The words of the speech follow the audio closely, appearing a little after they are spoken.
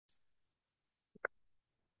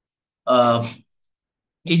আহ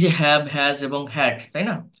এই যে have, has এবং হ্যাড, তাই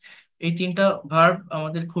না? এই তিনটা ভার্ব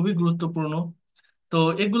আমাদের খুবই গুরুত্বপূর্ণ। তো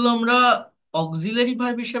এগুলো আমরা অক্সিলারি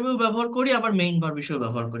ভার্ব হিসেবেও ব্যবহার করি, আবার মেইন ভার্ব হিসেবেও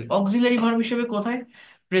ব্যবহার করি। অক্সিলারি ভার্ব হিসেবে কোথায়?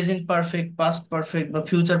 প্রেজেন্ট পারফেক্ট, পাস্ট পারফেক্ট বা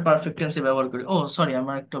ফিউচার পারফেক্ট টেন্সে ব্যবহার করি। ও সরি,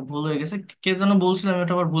 আমার একটা ভুল হয়ে গেছে। কে যেন বলছিলাম, আমি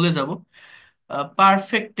ওটা আবার ভুলে যাব।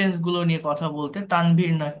 পারফেক্ট টেন্স গুলো নিয়ে কথা বলতে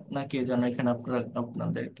তানভীর না, না কে যেন এখানে আপনারা,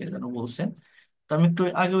 আপনাদের কে যেন বলছেন। তো আমি একটু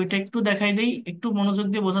আগে ওইটা একটু দেখাই দেই, একটু মনোযোগ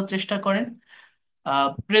দিয়ে বোঝার চেষ্টা করেন।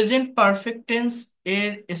 প্রেজেন্ট পারফেক্ট টেন্স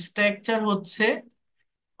এর স্ট্রাকচার হচ্ছে,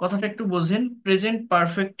 কথাটা একটু বোঝেন। Present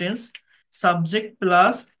perfect tense subject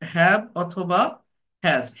plus have অথবা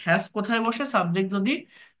হ্যাজ। হ্যাজ কোথায় বসে? সাবজেক্ট যদি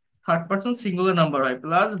থার্ড পারসন সিঙ্গুলার নাম্বার হয়,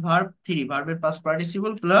 প্লাস ভার্ব থ্রি, ভার্বের পাস্ট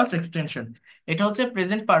পার্টিসিপল প্লাস এক্সটেনশন। এটা হচ্ছে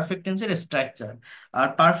প্রেজেন্ট পারফেক্ট টেন্সের স্ট্রাকচার। আর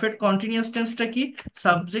পারফেক্ট কন্টিনিউয়াস টেন্সটা কি?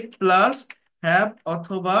 সাবজেক্ট প্লাস হ্যাভ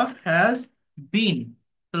অথবা হ্যাজ বিন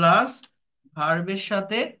প্লাস ভার্বের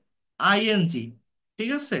সাথে আইএনজি, ঠিক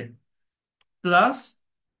আছে, প্লাস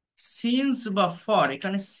সিন্স বা ফর।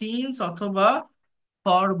 এখানে সিন্স অথবা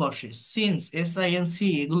ফর বসে। সিন্স, SINC,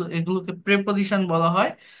 এগুলোকে প্রেপোজিশন বলা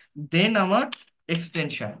হয়। দেন আমার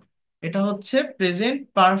এক্সটেনশন। এটা হচ্ছে প্রেজেন্ট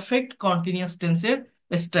পারফেক্ট কন্টিনিউয়াস টেন্সের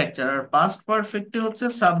স্ট্রাকচার। আর পাস্ট পারফেক্টে হচ্ছে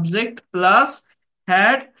subject plus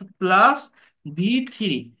had plus V3।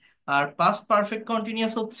 R past perfect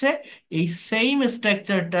continuous হচ্ছে এই সেম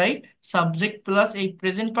স্ট্রাকচারটাই, সাবজেক্ট প্লাস এই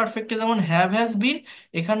প্রেজেন্ট পারফেক্টে যেমন হ্যাভ, হ্যাজ বিন,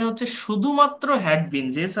 এখানে হচ্ছে শুধুমাত্র হ্যাড বিন,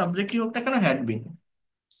 যে সাবজেক্টই হোক না কেন হ্যাড বিন।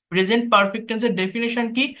 প্রেজেন্ট পারফেক্ট টেন্সের ডেফিনেশন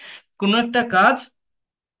কি? কোনো একটা কাজ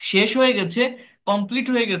শেষ হয়ে গেছে, কমপ্লিট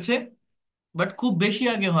হয়ে গেছে, বাট খুব বেশি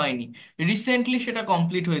আগে হয়নি, রিসেন্টলি সেটা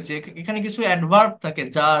কমপ্লিট হয়েছে। এখানে কিছু অ্যাডভার্ব থাকে,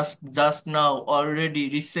 just, just now, already,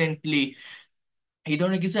 recently, এই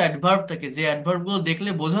ধরনের কিছু অ্যাডভার্ব থাকে, যে অ্যাডভার্ব গুলো দেখলে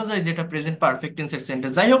বোঝা যায় যেটা প্রেজেন্ট পারফেক্ট টেন্সের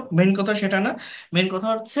সেন্টেন্স। যাই হোক, মেইন কথা সেটা না। মেইন কথা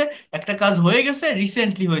হচ্ছে একটা কাজ হয়ে গেছে,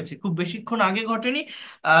 রিসেন্টলি হয়েছে, খুব বেশিক্ষণ আগে ঘটেনি।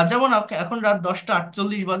 যেমন এখন রাত 10টা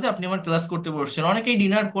 48 বাজে, আপনি আমার ক্লাস করতে বসছেন। অনেকেই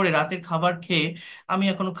ডিনার করে রাতের খাবার খেয়ে, আমি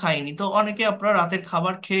এখনো খাইনি, তো অনেকে আপনারা রাতের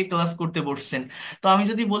খাবার খেয়ে ক্লাস করতে বসছেন। তো আমি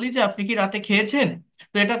যদি বলি যে আপনি কি রাতে খেয়েছেন,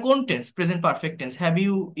 তো এটা কোন tense? Present perfect tense. Have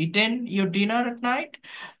you eaten your dinner at night?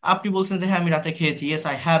 আপনি বলছেন যে হ্যাঁ আমি রাতে খেয়েছি, yes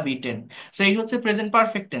I have eaten. So এই হচ্ছে প্রেজেন্ট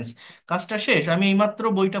পারফেক্ট টেন্স। কাজটা শেষ, আমি এইমাত্র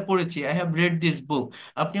বইটা পড়েছি, I have read this book.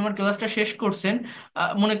 আপনি আমার ক্লাসটা শেষ করছেন।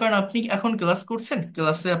 মনে করেন আপনি এখন ক্লাস করছেন,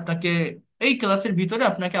 ক্লাসে আপনাকে, এই ক্লাসের ভিতরে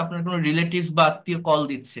আপনাকে আপনার কোনো রিলেটিভস বা আত্মীয় কল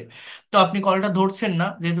দিচ্ছে। তো আপনি কলটা ধরছেন না,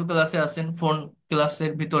 যেহেতু ক্লাসে আছেন, ফোন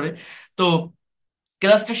ক্লাসের ভিতরে। তো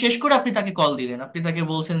ক্লাসটা শেষ করে আপনি তাকে কল দিলেন, আপনি তাকে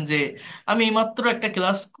বলছেন যে আমি এইমাত্র একটা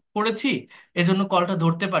ক্লাস করেছি, এজন্য কলটা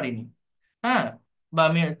ধরতে পারিনি। হ্যাঁ, বা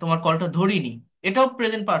আমি তোমার কলটা ধরিনি। এটাও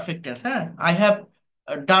প্রেজেন্ট পারফেক্ট টেন্স। হ্যাঁ, I have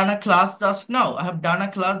done a class just now, I have done a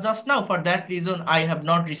class just now, for that reason I have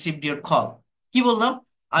not received your call. কি বললাম?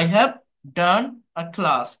 I have done a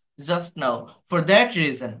class just now, for that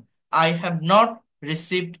reason I have not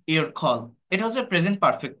received your call. এটা হচ্ছে present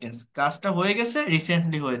perfect tense, কাজটা হয়ে গেছে,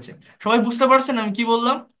 recently হয়েছে। সবাই বুঝতে পারছেন আমি কি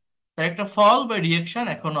বললাম? তার একটা ফল বা রিয়েকশন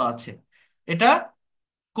এখনো আছে। এটা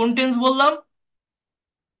কোন টেন্স বললাম?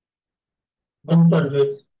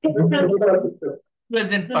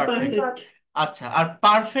 Present perfect. আচ্ছা, আর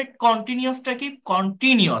পারফেক্ট কন্টিনিউয়াসটা কি?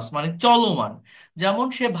 কন্টিনিউয়াস মানে চলমান। যেমন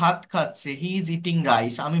সে ভাত খাচ্ছে, হি ইজ ইটিং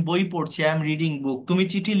রাইস, আমি বই পড়ছি, আই এম রিডিং বুক, তুমি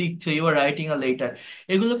চিঠি লিখছো, you R writing a letter.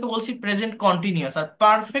 এগুলোকে বলছি প্রেজেন্ট কন্টিনিউয়াস। আর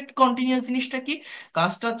পারফেক্ট কন্টিনিউয়াস জিনিসটা কি?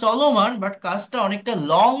 কাজটা চলমান, বাট কাজটা অনেকটা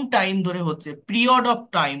লং টাইম ধরে হচ্ছে, period of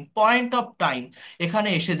time, point of time এখানে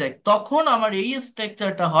এসে যায়, তখন আমার এই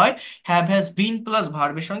স্ট্রাকচারটা হয় হ্যাভ, হ্যাজ বিন প্লাস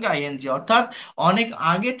ভার্বের সঙ্গে আইএনজি। অর্থাৎ অনেক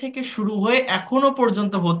আগে থেকে শুরু হয়ে এখনো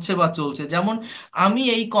পর্যন্ত হচ্ছে বা চলছে। যেমন আমি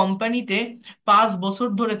এই কোম্পানিতে 5 বছর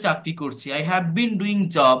ধরে চাকরি করছি, I have been doing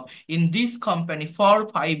job in this company for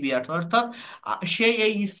 5 years. অর্থাৎ সে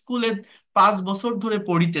এই স্কুলে 5 বছর ধরে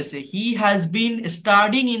পড়িতেছে, he has been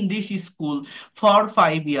studying in this school for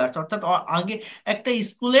 5 years. অর্থাৎ আগে একটা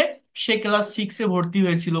স্কুলে সে ক্লাস 6-এ ভর্তি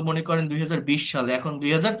হয়েছিল, মনে করেন 2020 সালে, এখন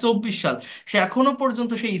 2024 সাল, সে এখনো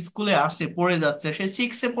পর্যন্ত সেই স্কুলে আসে, পড়ে যাচ্ছে। সে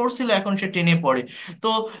 6-এ পড়ছিল, এখন সে 10-এ পড়ে।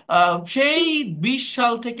 তো সেই 20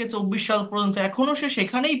 সাল থেকে 24 সাল পর্যন্ত এখনো সে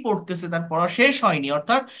সেখানেই পড়তেছে, তার পড়া শেষ হয়নি।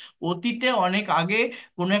 অর্থাৎ অতীতে অনেক আগে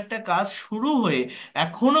কোনো একটা কাজ শুরু হয়ে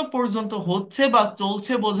এখনো পর্যন্ত হচ্ছে বা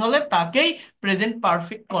চলছে বোঝালে তাকেই প্রেজেন্ট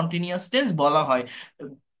পারফেক্ট কন্টিনিউয়াস টেন্স বলা হয়।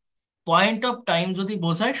 পয়েন্ট অফ টাইম যদি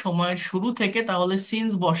বোঝায় সময়ের শুরু থেকে, তাহলে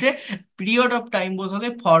সিন্স বসে। পিরিয়ড অফ টাইম বোঝালে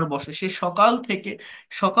ফর বসে। সে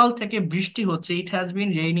সকাল থেকে বৃষ্টি হচ্ছে, it has been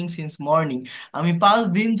raining since morning. আমি 5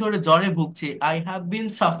 দিন ধরে জ্বরে ভুগছি, I have been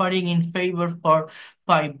suffering in fever for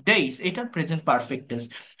 5 days. এটা present perfect tense.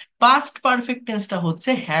 Past perfect টেন্সটা হচ্ছে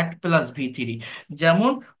হ্যাড প্লাস V3।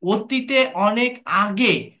 যেমন অতীতে অনেক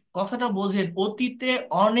আগে কথাটা বোঝেন, অতীতে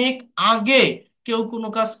অনেক আগে কেউ কোনো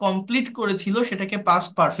কাজ কমপ্লিট করেছিল, সেটাকে পাস্ট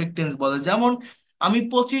পারফেক্ট টেন্স বলে। যেমন আমি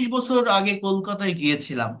 25 বছর আগে কলকাতায়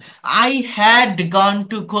গিয়েছিলাম। আই হ্যাড গান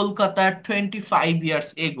টু কলকাতা 25 ইয়ার্স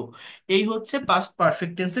এগো। এই হচ্ছে পাস্ট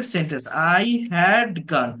পারফেক্ট টেন্সের সেন্টেন্স। আই হ্যাড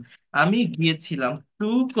গান, আমি গিয়েছিলাম,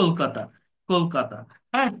 টু কলকাতা, কলকাতা,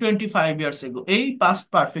 হ্যাঁ, 25 ইয়ার্স এগো, এই পাস্ট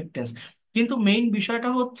পারফেক্ট টেন্স। কিন্তু মেইন বিষয়টা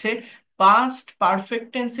হচ্ছে পাস্ট পারফেক্ট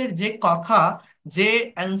টেন্সের যে কথা, যে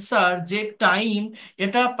অ্যান্সার, যে টাইম,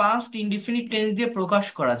 এটা পাস্ট ইনডিফিনিট টেন্স দিয়ে প্রকাশ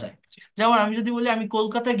করা যায়। যেমন আমি যদি বলি আমি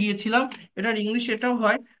কলকাতা গিয়েছিলাম, এটার ইংলিশ এটাও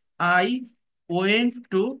হয় আই ওয়েন্ট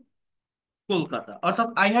টু কলকাতা। অর্থাৎ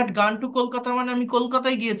আই হ্যাড গান টু কলকাতা মানে আমি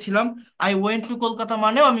কলকাতায় গিয়েছিলাম, আই ওয়েন্ট টু কলকাতা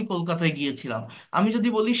মানেও আমি কলকাতায় গিয়েছিলাম। আমি যদি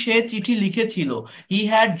বলি সে চিঠি লিখেছিল, he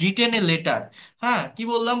had written a letter, হ্যাঁ কি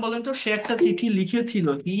বললাম বলেন তো, সে একটা চিঠি লিখেছিল,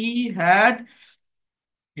 he had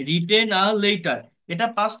written a letter, এটা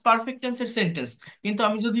পাস্ট পারফেক্ট টেন্সের সেন্টেন্স। কিন্তু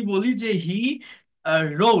আমি যদি বলি যে হি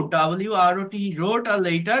রোট, WROT, রোট আ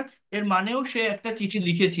লেটার, এর মানেও সে একটা চিঠি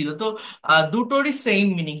লিখেছিল। তো দুটোরই সেম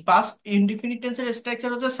মিনিং। পাস্ট ইনডিফিনিট টেন্সের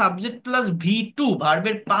স্ট্রাকচার হচ্ছে সাবজেক্ট প্লাস V2,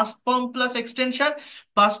 ভার্বের past form plus extension.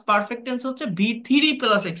 Past perfect tense হচ্ছে V3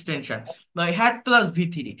 প্লাস এক্সটেনশন, বা হ্যাড প্লাস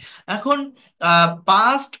V3। এখন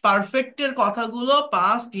পাস্ট পারফেক্টের কথাগুলো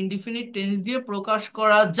পাস্ট ইনডিফিনিট টেন্স দিয়ে প্রকাশ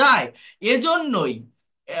করা যায়। এজন্যই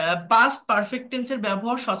পাস্ট পারফেক্ট টেন্সের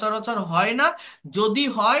ব্যবহার সচরাচর হয় না। যদি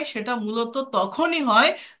হয় সেটা মূলত তখনই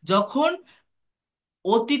হয় যখন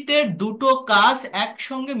অতীতের দুটো কাজ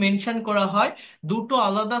একসঙ্গে মেনশন করা হয়, দুটো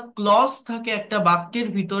আলাদা ক্লজ থাকে একটা বাক্যের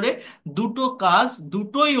ভিতরে, দুটো কাজ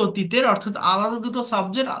দুটোই অতীতের, অর্থাৎ আলাদা দুটো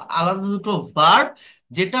সাবজেক্ট, আলাদা দুটো ভার্ব,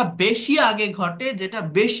 যেটা বেশি আগে ঘটে, যেটা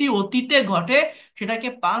বেশি অতীতে ঘটে, সেটাকে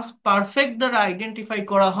পাস্ট পারফেক্ট দ্বারা আইডেন্টিফাই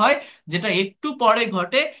করা হয়। যেটা একটু পরে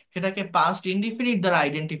ঘটে, সেটাকে পাস্ট ইনডিফিনিট দ্বারা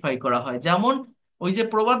আইডেন্টিফাই করা হয়। যেমন ওই যে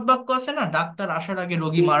প্রবাদ বাক্য আছে না, ডাক্তার আসার আগে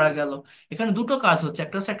রোগী মারা গেল, এখানে দুটো কাজ হচ্ছে,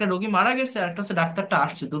 একটা হচ্ছে একটা রোগী মারা গেছে, আর একটা হচ্ছে ডাক্তারটা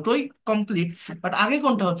আসছে, দুটোই কমপ্লিট। বাট আগে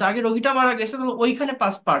কোনটা হচ্ছে, আগে রোগীটা মারা গেছে, তাহলে ওইখানে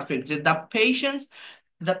পাস্ট পারফেক্ট, যে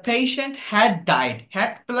the patient had died,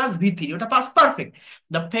 had plus V3, ওটা past perfect।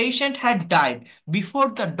 the patient had died before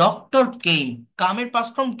the doctor came, কামের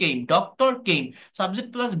past form came, doctor came, subject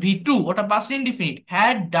plus V2, ওটা past indefinite,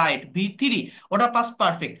 had died V3, ওটা past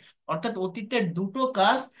perfect। অর্থাৎ অতীতের দুটো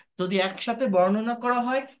কাজ যদি একসাথে বর্ণনা করা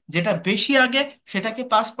হয়, যেটা বেশি আগে সেটাকে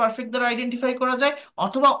পাস্ট পারফেক্ট দ্বারা আইডেন্টিফাই করা যায়,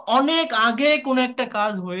 অথবা অনেক আগে কোনো একটা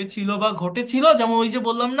কাজ হয়েছিল বা ঘটেছিল, যেমন ওই যে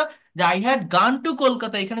বললাম না যে আই হ্যাড গান টু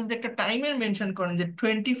কলকাতা, এখানে যদি একটা টাইমের মেনশন করেন যে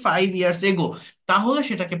 25 ইয়ার্স এগো, তাহলে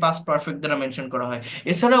সেটাকে পাস্ট পারফেক্ট দ্বারা মেনশন করা হয়।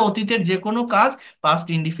 এছাড়া অতীতের যে কোনো কাজ পাস্ট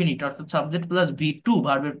ইনডিফিনিট, অর্থাৎ সাবজেক্ট প্লাস V2,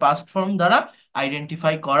 ভার্বের পাস্ট ফর্ম দ্বারা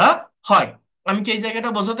আইডেন্টিফাই করা হয়। আমি কি এই জায়গাটা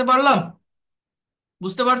বোঝাতে পারলাম?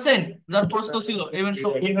 বুঝতে পারছেন? যার প্রশ্ন ছিল এবার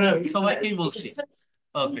সবাইকেই বলছি।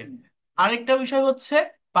 ওকে। আরেকটা বিষয় হচ্ছে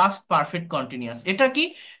পাস্ট পারফেক্ট কন্টিনিউয়াস। এটা কি?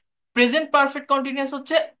 প্রেজেন্ট পারফেক্ট কন্টিনিউয়াস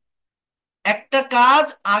হচ্ছে একটা কাজ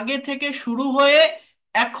আগে থেকে শুরু হয়ে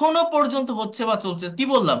এখনো পর্যন্ত হচ্ছে বা চলছে। কি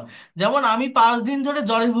বললাম? যেমন আমি 5 দিন ধরে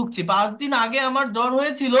জ্বরে ভুগছি, 5 দিন আগে আমার জ্বর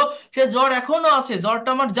হয়েছিল, সে জ্বর এখনো আছে, জ্বরটা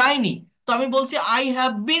আমার যায়নি। তো আমি বলছি I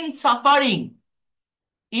have been suffering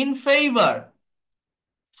in fever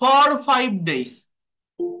for 5 days.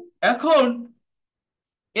 এখন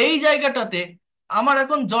এই জায়গাটাতে আমার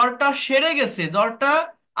এখন জ্বরটা সেরে গেছে, জ্বরটা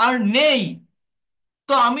আর নেই।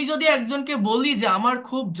 তো আমি যদি একজনকে বলি যে আমার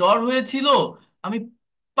খুব জ্বর হয়েছিল, আমি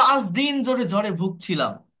 5 দিন ধরে জ্বরে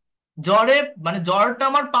ভুগছিলাম, জ্বরে মানে জ্বরটা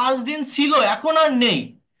আমার 5 দিন ছিল, এখন আর নেই,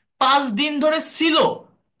 5 দিন ধরে ছিল,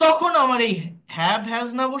 তখন আমার এই হ্যাভ হ্যাজ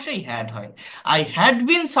না বসে হ্যাড হয়। I had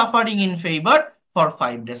been suffering in fever for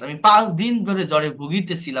 5 days, আমি 5 দিন ধরে জ্বরে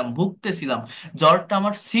ভুগতেছিলাম, জ্বরটা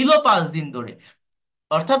আমার ছিল 5 দিন ধরে।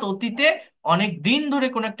 অর্থাৎ অতীতে অনেক দিন ধরে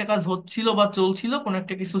কোন একটা কাজ হচ্ছিল বা চলছিল, কোন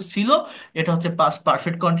একটা কিছু ছিল, এটা হচ্ছে পাস্ট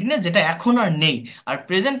পারফেক্ট কন্টিনিউয়াস, যেটা এখন আর নেই। আর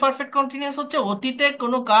প্রেজেন্ট পারফেক্ট কন্টিনিউয়াস হচ্ছে অতীতে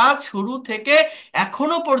কোনো কাজ শুরু থেকে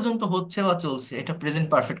এখনো পর্যন্ত হচ্ছে বা চলছে, এটা প্রেজেন্ট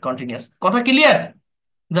পারফেক্ট কন্টিনিউয়াস। কথা ক্লিয়ার?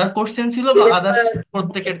 যার কোশ্চেন ছিল বা আদার্স,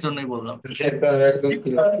 প্রত্যেকের জন্যই বললাম।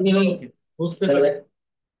 বুঝতে পারছি।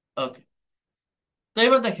 ওকে। তো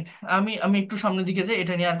এবার দেখেন, আমি আমি একটু সামনের দিকে যাই,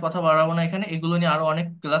 এটা নিয়ে আর কথা বাড়াবো না এখানে, এগুলো নিয়ে আরো অনেক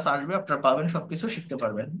ক্লাস আসবে, আপনারা পাবেন, সবকিছু শিখতে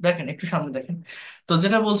পারবেন। দেখেন একটু সামনে দেখেন। তো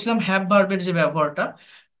যেটা বলছিলাম হ্যাভ ভার্বের যে ব্যবহারটা,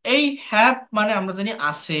 এই হ্যাভ মানে আমরা জানি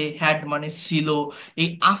আছে, হ্যাড মানে ছিল। এই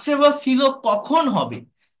আছে বা ছিল কখন হবে?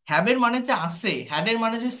 হ্যাভের মানে যে আছে, হ্যাডের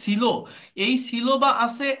মানে যে ছিল। এই ছিল বা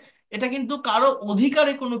আছে, এটা কিন্তু কারো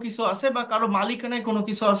অধিকারে কোনো কিছু আছে বা কারো মালিকানায় কোনো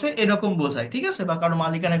কিছু আছে এরকম বোঝায়, ঠিক আছে, বা কারো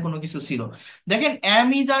মালিকানায় কোনো কিছু ছিল। দেখেন অ্যাম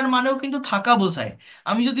ইজ আর মানেও কিন্তু থাকা বোঝায়।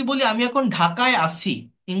 আমি যদি বলি আমি এখন ঢাকায় আছি,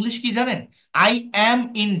 ইংলিশ কি জানেন? I am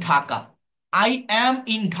in Dhaka, I am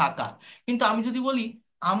in Dhaka. কিন্তু আমি যদি বলি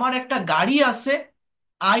আমার একটা গাড়ি আছে,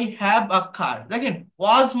 আই হ্যাভ আ কার, দেখেন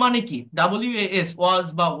ওয়াজ মানে কি, WAS ওয়াজ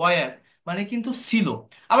বা ওয়ার মানে কিন্তু ছিল,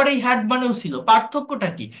 আবার এই হ্যাড মানেও ছিল। পার্থক্যটা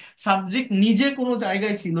কি? সাবজেক্ট নিজে কোনো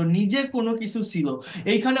জায়গায় ছিল, নিজে কোনো কিছু ছিল,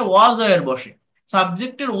 এইখানে ওয়াজ ওয়ার বসে।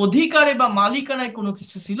 সাবজেক্টের অধিকারে বা মালিকানায় কোনো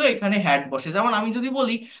কিছু ছিল, এখানে হ্যাড বসে। যেমন আমি যদি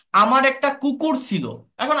বলি আমার একটা কুকুর ছিল,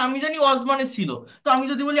 এখন আমি জানি ওয়াজ মানে ছিল, তো আমি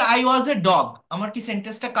যদি বলি আই ওয়াজ এ ডগ, আমার কি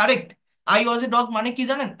সেন্টেন্সটা correct? I was a dog মানে কি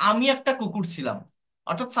জানেন? আমি একটা কুকুর ছিলাম।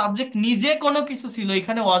 অর্থাৎ সাবজেক্ট নিজে কোনো কিছু ছিল,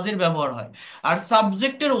 এখানে ওয়াজের ব্যবহার হয়। আর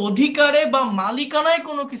সাবজেক্টের অধিকারে বা মালিকানায়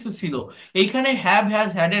কোনো কিছু ছিল, এইখানে হ্যাভ হ্যাজ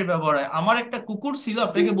হ্যাড এর ব্যবহার হয়। আমার একটা কুকুর ছিল,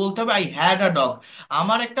 আপনাকে বলতে হবে আই হ্যাড আ ডগ।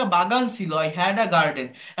 আমার একটা বাগান ছিল, আই হ্যাড আ গার্ডেন।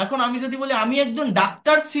 এখন আমি যদি বলি আমি একজন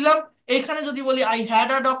ডাক্তার ছিলাম, এখানে যদি বলি আই হ্যাড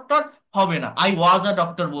আ ডক্টর, হবে না, আই ওয়াজ আ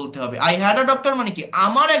ডক্টর বলতে হবে। আই হ্যাড আ ডক্টর মানে কি,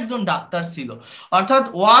 আমার একজন ডাক্তার ছিল। অর্থাৎ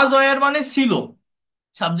ওয়াজ ওয়ার মানে ছিল,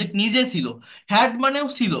 সাবজেক্ট নিজে ছিল। হ্যাড মানেও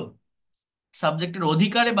ছিল, সাবজেক্টের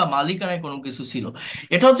অধিকারে বা মালিকানায় কোনো কিছু ছিল।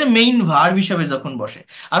 এটা হচ্ছে মেইন ভার্ব হিসাবে যখন বসে।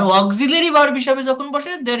 আর অক্সিলারি ভার্ব হিসাবে যখন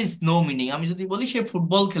বসে, দেয়ার ইজ নো মিনিং। আমি যদি বলি সে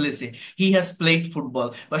ফুটবল খেলেছে, হি হ্যাজ প্লেড ফুটবল,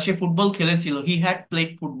 বা সে ফুটবল খেলেছিল, হি হ্যাড প্লেড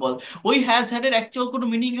ফুটবল, ওই হ্যাজ হ্যাড এর অ্যাকচুয়াল কোনো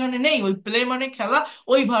মিনিং এখানে নেই। ওই প্লে মানে খেলা,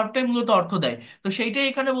 ওই ভার্বটাই মূলত অর্থ দেয়। তো সেইটাই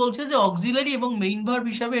এখানে বলছে যে অক্সিলারি এবং মেইন ভার্ব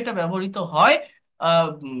হিসাবে এটা ব্যবহৃত হয়।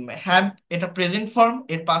 হ্যাভ, এটা প্রেজেন্ট ফর্ম,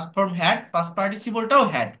 এর past form had, past পার্টিসিপলটাও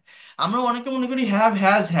had. আমরা অনেকে মনে করি হ্যাভ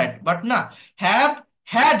হ্যাজ হ্যাড, বাট না, হ্যাভ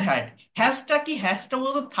হ্যাড হ্যাড। হ্যাজটা কি? হ্যাজটা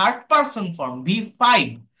মূলত থার্ড পারসন ফর্ম, V5।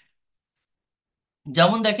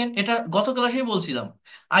 যেমন দেখেন, এটা গত ক্লাসেই বলছিলাম,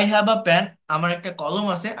 আই হ্যাভ আ পেন, আমার একটা কলম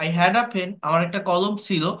আছে। আই হ্যাড আ পেন, আমার একটা কলম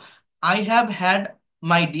ছিল। I have had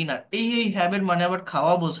my dinner, এই হ্যাভ এর মানে আবার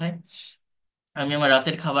খাওয়া বোঝায়। আমি আমার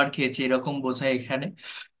রাতের খাবার খেয়েছি, এরকম বোঝায় এখানে।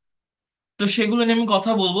 তো সেগুলো নিয়ে আমি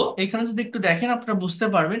কথা বলবো। এখানে যদি একটু দেখেন আপনারা বুঝতে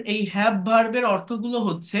পারবেন, এই হ্যাভ ভার্বের অর্থগুলো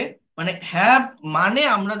হচ্ছে, মানে হ্যাভ মানে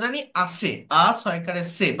আমরা জানি আছে, সয়কারে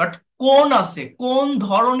সে, বাট কোন আছে, কোন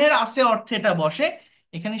ধরনের আছে অর্থে এটা বসে,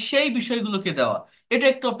 এখানে সেই বিষয়গুলোকে দেওয়া। এটা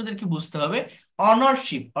একটু আপনাদেরকে বুঝতে হবে।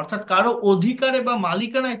 অনারশিপ অর্থাৎ কারো অধিকারে বা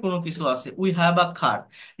মালিকানায় কোনো কিছু আছে, we have a car.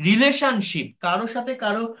 Relationship, কারোর সাথে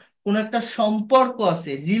কারো কোনো একটা সম্পর্ক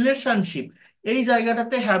আছে, রিলেশনশিপ, এই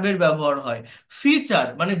জায়গাটাতে হ্যাভ এর ব্যবহার হয়। ফিচার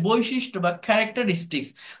মানে বৈশিষ্ট্য বা characteristics,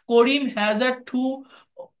 Karim has a two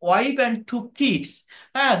wife and two kids,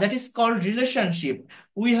 হ্যাঁ, that is called relationship.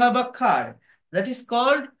 We have a car, that is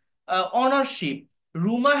called ownership.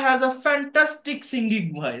 Ruma has a fantastic singing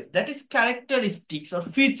voice, that is characteristics or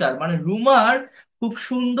feature, মানে রুমার খুব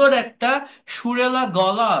সুন্দর একটা সুরেলা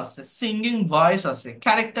গলা আছে, singing voice আছে,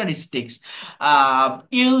 characteristics.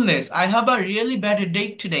 Illness, I have a really bad headache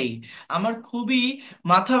today, আমার খুবই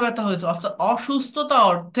মাথা ব্যথা হয়েছে, অর্থাৎ অসুস্থতা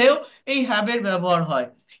অর্থেও এই হ্যাবের ব্যবহার হয়।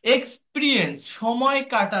 এক্সপিরিয়েন্স, সময়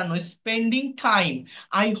কাটানো, spending time,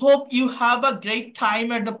 I hope you have a great time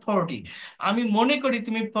at the party, আমি মনে করি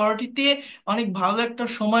তুমি পার্টিতে অনেক ভালো একটা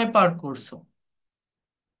সময় পার করছো।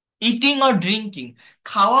 ইটিং অর ড্রিঙ্কিং,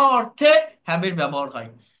 খাওয়া অর্থে হ্যাবের ব্যবহার হয়।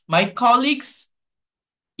 মাই colleagues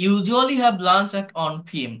usually have lunch at 1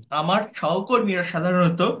 p.m, আমার সহকর্মীরা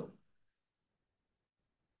সাধারণত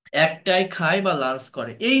একটাই খায় বা লাঞ্চ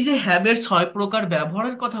করে। এই যে হ্যাবের 6 প্রকার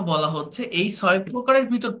ব্যবহারের কথা বলা হচ্ছে, এই 6 প্রকারের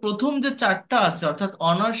ভিতর প্রথম যে চারটা আছে, অর্থাৎ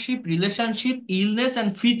ownership, relationship, illness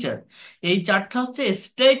and feature, এই চারটা হচ্ছে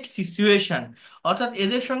স্টেট সিচুয়েশন। অর্থাৎ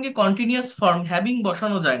এদের সঙ্গে কন্টিনিউয়াস ফর্ম হ্যাভিং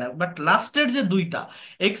বসানো যায় না। বাট লাস্টের যে দুইটা,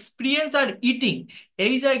 এক্সপিরিয়েন্স আর ইটিং,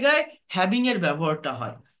 এই জায়গায় হ্যাভিং এর ব্যবহারটা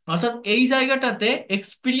হয়। অর্থাৎ এই জায়গাটাতে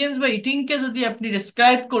এক্সপিরিয়েন্স বা ইটিংকে যদি আপনি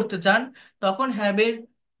ডেসক্রাইব করতে চান, তখন হ্যাবের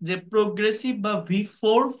যে প্রোগ্রেসিভ বা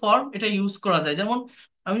V4 ফর্ম, এটা ইউজ করা যায়। যেমন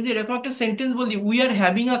আমি যদি এরকম একটা সেন্টেন্স বলি, we are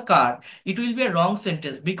having a car, it will be a wrong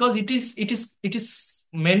sentence, because it is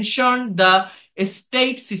mention the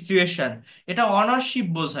state situation, এটা অনারশিপ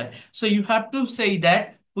বোঝায়। So you have to say that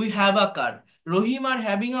we have a car. Rahim are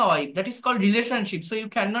having a wife, that is called relationship, so you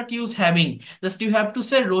can not use having, just you have to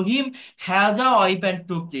say Rahim has a wife and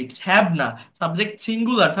two kids, have না, subject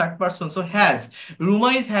singular third person, so has. Ruma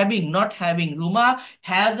is having, not having. Ruma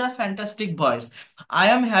has a fantastic voice. I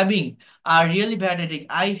am having a really bad headache.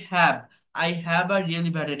 I have a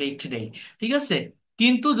really bad headache today. ঠিক আছে?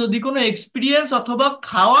 কিন্তু যদি কোনো experience অথবা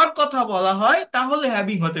খাওয়ার কথা বলা হয়, তাহলে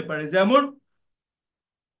হ্যাভিং হতে পারে। যেমন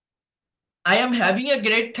I am having a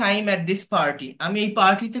great time at this party, আমি এই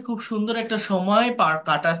পার্টিতে খুব সুন্দর একটা সময় পার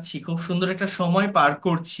কাটাচ্ছি, খুব সুন্দর একটা সময় পার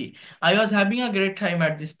করছি। I was having a great time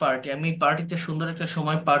at this party, আমি এই পার্টিতে সুন্দর একটা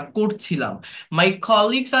সময় পার করছিলাম। মাই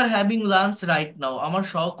colleagues are having lunch right now, আমার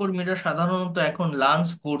সহকর্মীরা সাধারণত এখন লাঞ্চ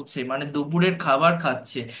করছে, মানে দুপুরের খাবার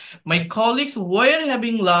খাচ্ছে। মাই colleagues were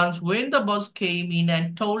having lunch when the boss came in and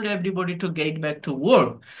told everybody to get back to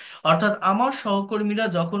work, অর্থাৎ আমার সহকর্মীরা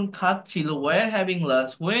যখন খাচ্ছিল, were having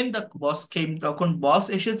lunch when the boss কেম, তখন বস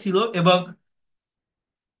এসেছিল এবং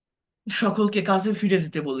সকলকে কাজে ফিরে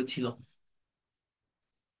যেতে বলেছিল।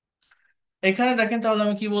 এখানে দেখেন তাহলে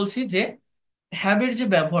আমি কি বলছি যে হ্যাবের যে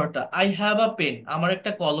ব্যবহারটা, আই হ্যাভ আ পেন, আমার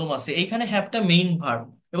একটা কলম আছে, এইখানে হ্যাভটা মেইন ভার্ব,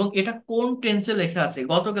 এবং এটা কোন টেন্সে লেখা আছে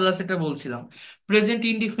গত ক্লাসে এটা বলছিলাম, present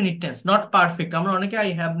indefinite tense, not perfect. আমরা অনেকে I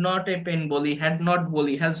have not a pen বলি, হ্যাড নট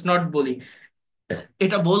বলি, হ্যাজ নট বলি,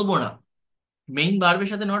 এটা বলবো না। মেইন ভার্বের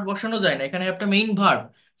সাথে নট বসানো যায় না, এখানে একটা মেইন ভার্ব,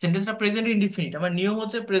 সেন্টেন্সটা প্রেজেন্ট ইনডিফিনিট। আমার নিয়ম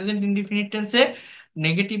হচ্ছে প্রেজেন্ট ইনডিফিনিট টেন্সে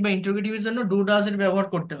নেগেটিভ বা ইন্টারোগেটিভের জন্য ডু ডাজ এর ব্যবহার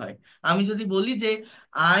করতে হয়। আমি যদি বলি যে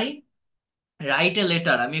আই রাইট এ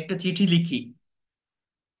লেটার, আমি একটা চিঠি লিখি,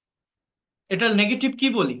 এটা নেগেটিভ কি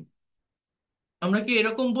বলি? আমরা কি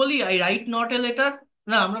এরকম বলি I right not a letter?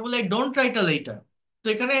 না, আমরা বলি I don't write a letter. তো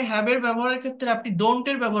এখানে হ্যাভ এর ব্যবহারের ক্ষেত্রে আপনি ডোন্ট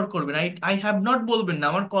এর ব্যবহার করবেন, আই আই হ্যাভ নট বলবেন না।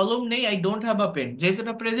 আমার কলম নেই, I don't have a pen, যেহেতু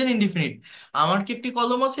এটা প্রেজেন্ট ইনডিফিনিট। আমার কি একটি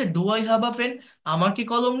কলম আছে, do I have a pen? আমার কি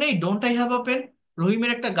কলম নেই, don't I have a pen?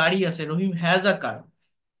 রহিমের একটা গাড়ি আছে, রহিম হ্যাজ আ কার।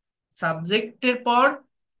 সাবজেক্টের পর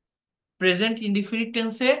প্রেজেন্ট ইনডিফিনিট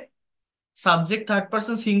টেন্সে সাবজেক্ট থার্ড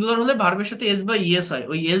পার্সন সিঙ্গুলার হলে ভার্বের সাথে এস বা ইএস হয়,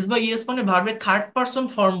 ওই এস বা ইএস মানে ভার্বের থার্ড পার্সন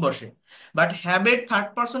ফর্ম বসে। But হ্যাবের third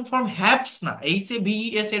person form haves না, এইচ এ ভি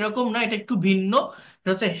এস এরকম না, এটা একটু ভিন্ন। এটা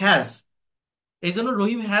হচ্ছে হ্যাজ। এই জন্য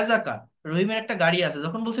রহিম হ্যাজ আ কার, রহিমের একটা গাড়ি আছে।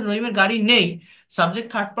 যখন বলছে রহিমের গাড়ি নেই, সাবজেক্ট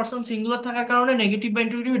থার্ড পার্সন সিঙ্গুলার থাকার কারণে নেগেটিভ বা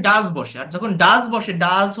ইন্টারোগেটিভ ডাজ বসে, আর যখন ডাজ বসে,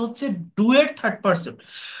 ডাজ হচ্ছে ডু এর থার্ড পার্সন,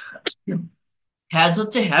 হ্যাজ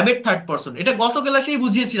হচ্ছে হ্যাবের থার্ড পার্সন। এটা গত ক্লাসেই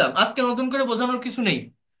বুঝিয়েছিলাম, আজকে নতুন করে বোঝানোর কিছু নেই।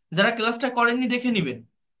 যারা ক্লাসটা করেননি দেখে নিবেন।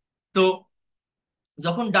 তো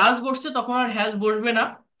যখন ডাজ বসছে তখন আর হ্যাজ বসবে না।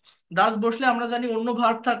 ডাজ বসলে আমরা জানি অন্য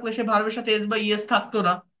ভার্ব থাকলে সে ভার্বের সাথে এস বা ইএস থাকতো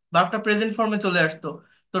না, ভার্বটা প্রেজেন্ট ফর্মে চলে আসতো।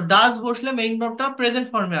 তো ডাজ বসলে মেইন ভার্বটা প্রেজেন্ট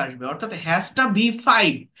ফর্মে আসবে, অর্থাৎ হ্যাজটা V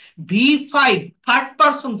 5, V 5 third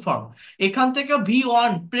person form, এখান থেকে ভি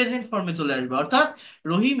 1 প্রেজেন্ট ফর্মে চলে আসবে। অর্থাৎ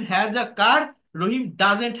রহিম has a car, Rahim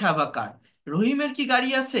doesn't have a কার। রহিমের কি গাড়ি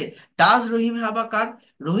আছে, ডাজ রহিম হ্যাভ আ কার?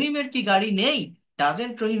 রহিমের কি গাড়ি নেই,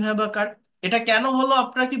 ডাজেন্ট রহিম হ্যাভ আ কার? এটা কেন হলো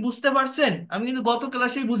আপনারা কি বুঝতে পারছেন? আমি কিন্তু গত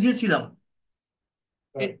ক্লাসেই বুঝিয়েছিলাম।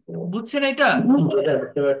 এ- বুঝছেন এটা?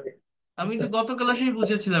 আমি কিন্তু গত ক্লাসেই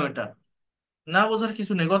বুঝিয়েছিলাম এটা। না বোঝার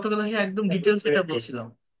কিছু নেই, গত ক্লাসে একদম ডিটেলস এটা বলছিলাম।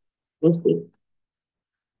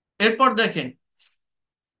 এরপর দেখেন,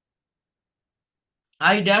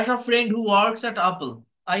 I dash a friend who works at আপল।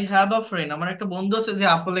 I have a friend, আমার একটা বন্ধু আছে যে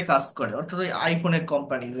আপলে কাজ করে, অর্থাৎ ওই আইফোনের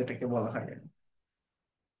কোম্পানি যেটাকে বলা হয়।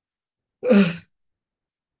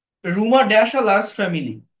 Ruma dash a large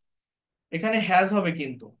family, এখানে হ্যাজ হবে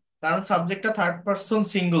কিন্তু, কারণ সাবজেক্টটা third person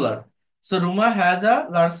singular. So Ruma has a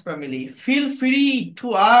large family. Feel free to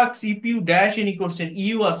ask if you dash any question,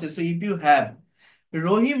 you আছে, so if you have.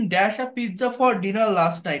 Rahim dash a pizza for dinner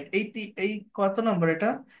last night, এই কত নম্বর এটা?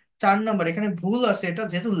 4 নম্বর। এখানে ভুল আছে, এটা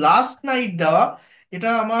যেহেতু লাস্ট নাইট দেওয়া, এটা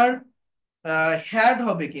আমার হ্যাড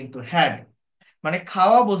হবে কিন্তু, হ্যাড মানে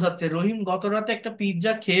খাওয়া বোঝাচ্ছে। রহিম গত রাতে একটা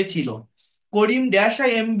পিৎজা খেয়েছিল। করিম dash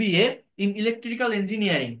I MBA in electrical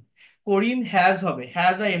engineering, Karim has হবে,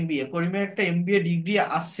 হ্যাজ আই এমবিএ, করিমের একটা এমবিএ ডিগ্রি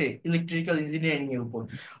আছে ইলেকট্রিক্যাল ইঞ্জিনিয়ারিং এর উপর।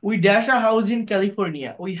 We dash a house in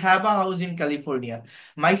California, we have a house in California.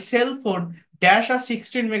 My cell phone dash a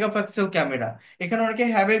 16 megapixel camera, এখানে অনেকে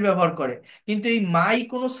have এর ব্যবহার করে, কিন্তু এই মাই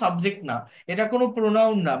কোনো সাবজেক্ট না, এটা কোনো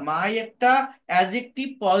প্রোনাউন না। মাই একটা অ্যাজেক্টিভ,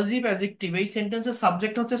 পজিটিভ অ্যাজেক্টিভ। এই সেন্টেন্সের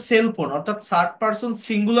সাবজেক্ট হচ্ছে সেল ফোন, অর্থাৎ third person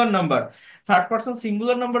singular number. Third person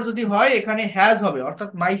singular number যদি হয় এখানে হ্যাজ হবে, অর্থাৎ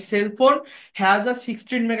মাই cell phone has a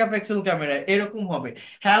 16 megapixel camera, এরকম হবে।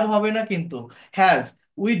 হ্যাভ হবে না কিন্তু, has.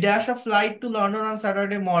 We dash a flight to London on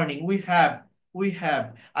Saturday morning, we have.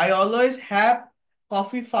 I always have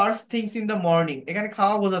coffee first things in the morning, এখানে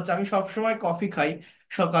খাওয়া বোঝাচ্ছে, আমি সবসময় কফি খাই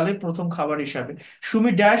সকালে প্রথম খাবার হিসাবে।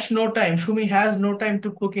 Sumi dash no time, Sumi has no time to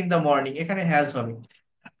cook in the morning, এখানে হ্যাজ হবে।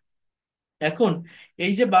 এখন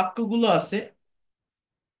এই যে বাক্যগুলো আছে,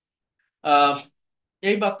 আহ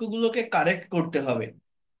এই বাক্যগুলোকে কারেক্ট করতে হবে।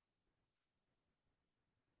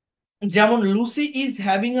 যেমন Lucy is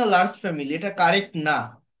having a large family, এটা কারেক্ট না।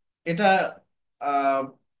 এটা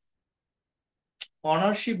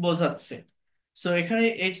অনারশিপ বোঝাচ্ছে। সো এখানে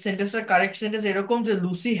এই সেন্টেন্সটার কারেক্ট সেন্টেন্স এরকম যে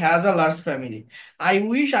Lucy has a large family. I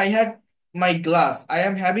wish I had my glass, I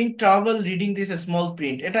am having travel reading this small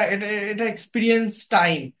print, এটা এটা এটা এক্সপিরিয়েন্স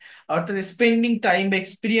টাইম, অর্থাৎ স্পেন্ডিং টাইম বা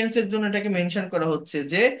এক্সপিরিয়েন্সের জন্য এটাকে মেনশন করা হচ্ছে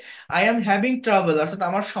যে আই এম হ্যাভিং ট্রাভেল, অর্থাৎ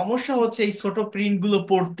আমার সমস্যা হচ্ছে এই ছোট প্রিন্ট গুলো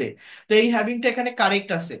পড়তে। তো এই হ্যাভিংটা এখানে কারেক্ট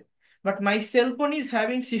আছে। But my cell phone is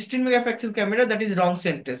having 16 megapixel camera, that is wrong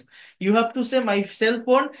sentence. You have to say my cell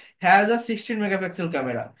phone has a 16 megapixel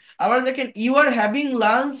camera. আবার দেখেন, you are having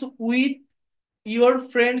lunch with your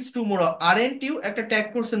friends tomorrow, aren't you একটা tag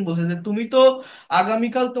করছেন, বলছে যে তুমি তো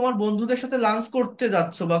আগামীকাল তোমার বন্ধুদের সাথে লাঞ্চ করতে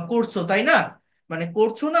যাচ্ছ বা করছো, তাই না? মানে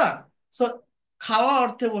করছো না। সো খাওয়া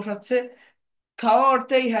অর্থে বসাচ্ছে, খাওয়া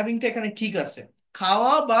অর্থে এই হ্যাভিংটা এখানে ঠিক আছে।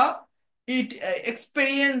 খাওয়া বা ইট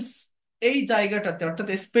এক্সপেরিয়েন্স, এই জায়গাটাতে অর্থাৎ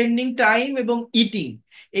স্পেন্ডিং টাইম এবং ইটিং,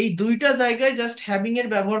 এই দুইটা জায়গায় জাস্ট হ্যাভিং এর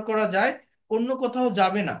ব্যবহার করা যায়, অন্য কোথাও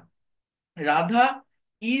যাবে না। Radha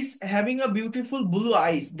is having a beautiful blue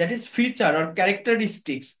eyes. That is feature or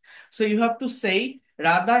characteristics. So you have to say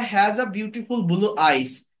Radha has a beautiful blue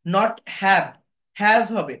eyes, not have. Has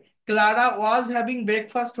হবে। Clara was having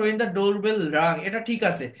breakfast when the doorbell rang, এটা ঠিক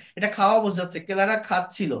আছে, এটা খাওয়া বোঝাচ্ছে, Clara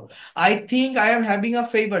খাচ্ছিল। I think I am having a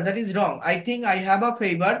favour, that is wrong. I think I have a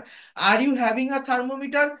favour. Are you having a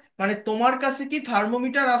thermometer, মানে তোমার কাছে কি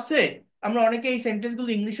থার্মোমিটার আছে। আমরা অনেকে এই সেন্টেন্স গুলো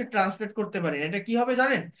ইংলিশে ট্রান্সলেট করতে পারি না, এটা কি হবে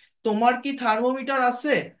জানেন? তোমার কি থার্মোমিটার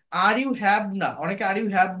আছে। আর ইউ হ্যাভ না, অনেকে আর ইউ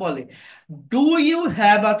হ্যাভ বলে। Do you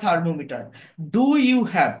have a thermometer, do you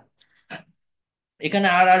have, এখানে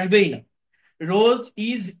আর আসবেই না। Rose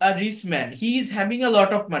is a rich man. He is having a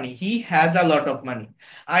lot of money. He has a lot of money.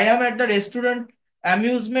 I am at the restaurant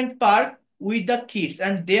amusement park with the kids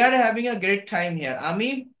and they are having a great time here. আমি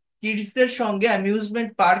কিডসদের সঙ্গে amusement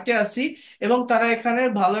পার্কে আছি এবং তারা এখানে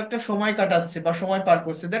ভালো একটা সময় কাটাচ্ছে বা সময় পার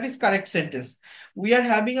করছে। That is correct sentence. We are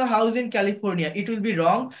having a house in California, it will be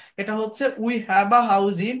wrong. এটা হচ্ছে we have a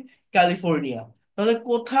house in California. তাহলে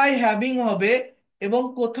কোথায় হ্যাভিং হবে এবং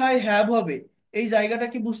কোথায় হ্যাভ হবে, এই জায়গাটা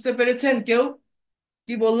কি বুঝতে পেরেছেন কেউ?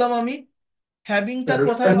 কি বললাম আমি? হ্যাভিংটা স্যার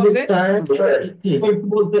কোথায় স্ট্যান্ডার্ড হবে? টাইম কি একটু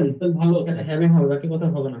বলতেন তাহলে ভালো হতো, হ্যাভিং হবে বাকি কথা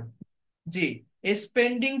হবে না। জি,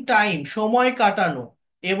 স্পেন্ডিং টাইম সময় কাটানো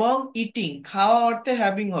এবং ইটিং খাওয়া অর্থে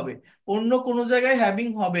হ্যাভিং হবে, অন্য কোনো জায়গায় হ্যাভিং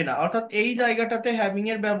হবে না। অর্থাৎ এই জায়গাটাতে হ্যাভিং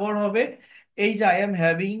এর ব্যবহার হবে। এই যে আই এম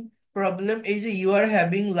হ্যাভিং প্রবলেম, এই যে ইউ আর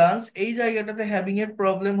হ্যাভিং লাঞ্চ, এই জায়গাটাতে হ্যাভিং এর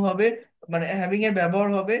প্রবলেম হবে, মানে হ্যাভিং এর ব্যবহার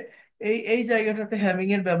হবে। এই এই জায়গাটাতে হ্যাভিং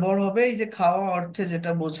এর ব্যবহার হবে, এই যে খাওয়া অর্থে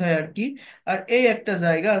যেটা বোঝায় আর কি। আর এই একটা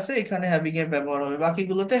জায়গা আছে এখানে হ্যাভিং এর ব্যবহার হবে,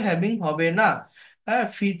 বাকিগুলোতে হ্যাভিং হবে না। হ্যাঁ,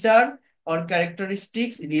 feature or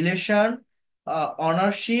characteristics, relation,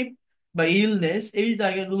 ownership বা ইলনেস, এই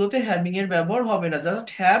জায়গাগুলোতে হ্যাভিং এর ব্যবহার হবে না, জাস্ট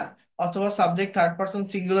হ্যাভ অথবা সাবজেক্ট থার্ড পারসন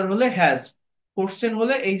সিঙ্গুলার হলে হ্যাজ। কোশ্চেন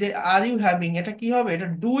হলে এই যে আর ইউ হ্যাভিং, এটা কি হবে? এটা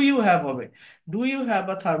ডু ইউ হ্যাভ হবে। Do you have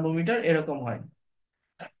a thermometer, এরকম হয়।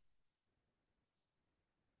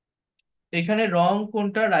 এখানে রং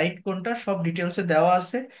কোনটা রাইট কোনটা সব ডিটেলসে দেওয়া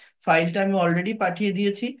আছে, ফাইলটা আমি অলরেডি পাঠিয়ে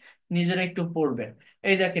দিয়েছি, নিজেরা একটু পড়বেন।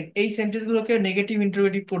 এই দেখেন, এই সেন্টেন্স গুলোকে নেগেটিভ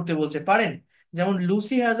ইন্টারোগেটিভ করতে বলছে, পারেন? যেমন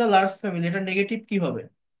Lucy has a large family, এটা নেগেটিভ কি হবে?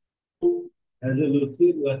 As a Lucy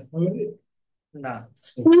last family. না,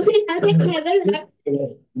 Lucy doesn't have a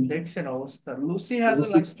দেখছেন অবস্থা, Lucy has a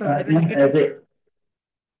Lucy large family, এটা doesn't negative. has a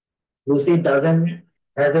Lucy doesn't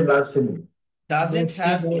has a large family. Doesn't Lucy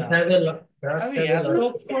has don't না। have a does আমি have a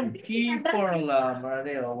large এতক্ষণ কি পড়ালাম,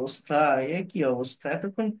 আরে অবস্থা, এ কি অবস্থা,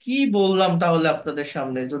 এতক্ষণ কি বললাম তাহলে আপনাদের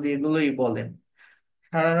সামনে, যদি এগুলোই বলেন।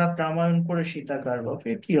 সারা রাত রামায়ণ করে সীতাকার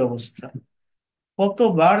বাপে কি অবস্থা,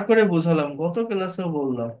 কতবার করে বোঝালাম, গত ক্লাসেও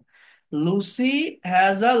বললাম। Lucy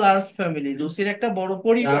has a large family, লুসির একটা বড়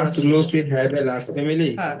পরিবার Does আছে। Lucy have a large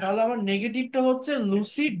family? হ্যাঁ, তাহলে আমার নেগেটিভটা হচ্ছে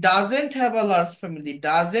Lucy doesn't have a large family,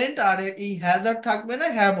 doesn't আর এই হ্যাজ আর থাকবে না,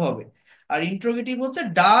 হ্যাভ হবে। আর ইন্ট্রোগেটিভ হচ্ছে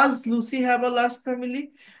does Lucy have a large family.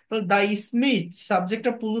 তাহলে দ্য স্মিথ,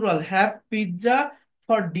 সাবজেক্টটা plural, have pizza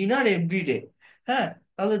for dinner everyday. হ্যাঁ,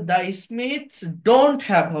 তাহলে দ্য স্মিথস ডোন্ট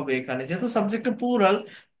হ্যাভ হবে এখানে, যেহেতু সাবজেক্টটা plural,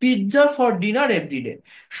 pizza for dinner everyday.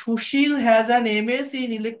 Sushil has an MS in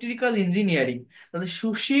electrical engineering, তাহলে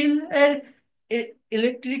সুশীল এর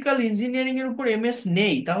ইলেকট্রিক্যাল ইঞ্জিনিয়ারিং এর উপর এমএস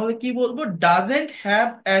নেই, তাহলে কি বলবো? Doesn't have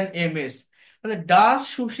an MS. তাহলে does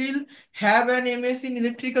Sushil have an MS in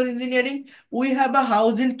electrical engineering? We have a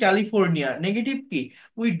house in California, negative কি?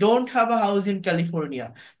 We don't have a house in California.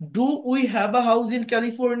 Do we have a house in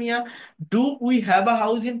California? Do we have a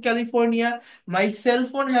house in California? My cell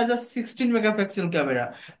phone has a 16 megapixel camera,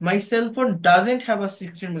 my cell phone doesn't have a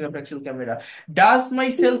 16 megapixel camera. Does my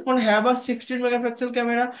cell phone have a 16 megapixel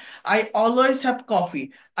camera? I always have coffee.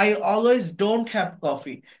 I always don't have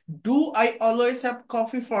coffee. Do I always have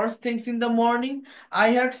coffee first things in the morning? I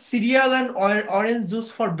had cereal and orange juice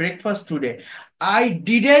for breakfast today. I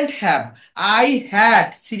didn't have. I had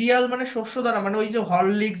cereal মানে শস্য দানা, মানে ওই যে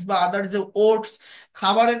Horlicks বা আদার যে oats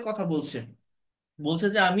খাবারের কথা বলছে। বলছে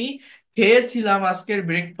যে আমি খেয়েছিলাম আজকের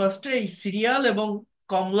ব্রেকফাস্টে এই সিরিয়াল এবং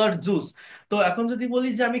কমলার জুস। তো এখন যদি বলি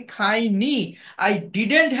যে আমি খাইনি, আই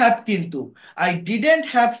ডিডেন্ট হ্যাভ, কিন্তু I didn't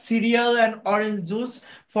have serial and orange juice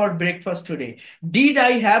for breakfast today. Did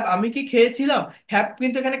I have, আমি কি খেয়েছিলাম, হ্যাভ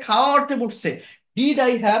কিন্তু এখানে খাওয়া অর্থে পড়ছে। ডিড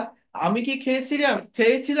আই হ্যাভ, আমি কি খেয়েছিলাম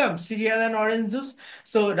খেয়েছিলাম serial and orange juice.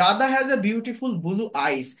 So Radha has a beautiful blue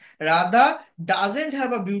ice, Radha doesn't have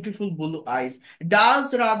a beautiful blue ice. Does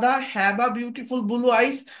Radha have a beautiful blue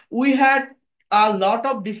eyes? We had a lot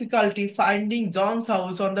of difficulty finding John's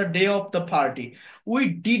house on the day of the party. We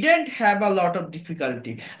didn't have a lot of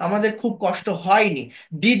difficulty. আমাদের খুব কষ্ট হয়নি.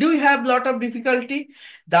 Did we have lot of difficulty?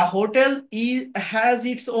 The hotel has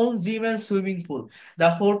its own gym and swimming pool. The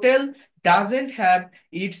hotel doesn't have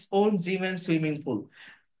its own gym and swimming pool.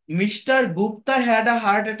 Mr. Gupta had a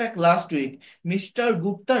heart attack last week. Mr.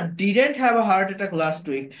 Gupta didn't have a heart attack last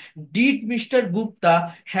week. Did Mr. Gupta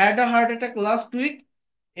had a heart attack last week?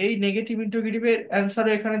 এই negative ইন্টারোগেটিভের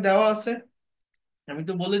অ্যান্সারও এখানে দেওয়া আছে, আমি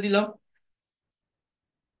তো বলে দিলাম,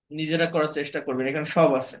 নিজেরা করার চেষ্টা করবেন, এখানে সব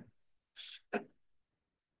আছে।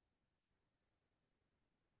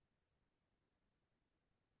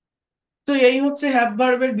 তো এই হচ্ছে হ্যাভ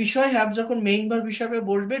ভার্বের বিষয়। হ্যাভ যখন মেইন ভার্ব হিসাবে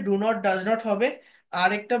বসবে, ডু নট ডাজ নট হবে।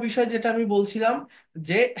 আরেকটা বিষয় যেটা আমি বলছিলাম,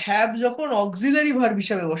 যে হ্যাভ যখন অক্সিলারি ভার্ব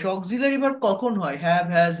হিসাবে বসে, অক্সিলারি ভার্ব কখন হয়? Have,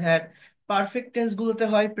 has, had, perfect tense গুলোতে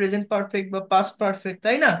হয়, প্রেজেন্ট পারফেক্ট বা পাস্ট পারফেক্ট,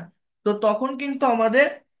 তাই না? তো তখন কিন্তু আমাদের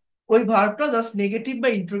ওই ভার্বটা জাস্ট নেগেটিভ বা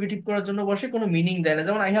ইন্ট্রোগেটিভ করার জন্য বসে, কোনো মিনিং দেয় না।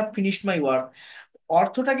 যেমন I have finished my work,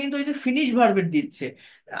 অর্থটা কিন্তু ওই যে ফিনিশ ভার্বের দিচ্ছে।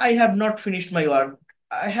 I have not finished my work,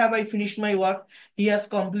 I finished my work? He has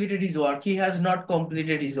completed his work. He has not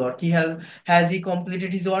completed his work. Has he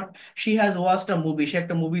completed his work? She has watched a movie. সে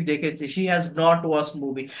একটা movie দেখেছে. She has not watched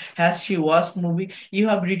movie. Has she watched movie? You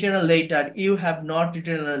have written a letter. You have not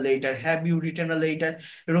written a letter. Have you written a letter?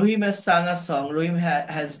 Rohim has sung a song. Rohim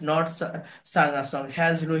has not sung a song.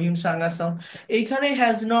 Has Rohim sung a song? এইখানে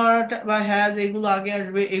has not বা has এগুলো আগে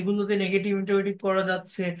আসবে, এগুলোতে negative interrogative করা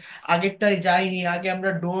যাচ্ছে। আগেরটাই যায়নি, আগে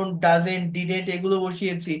আমরা ডোন্ট, ডাজেন্ট, ডিডেন্ট এগুলো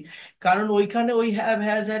বসিয়েছি, কারণ ওইখানে ওই have,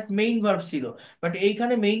 has, had main verb ছিল। বাট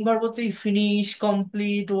এইখানে মেইন ভার্ব হচ্ছে ফিনিশ,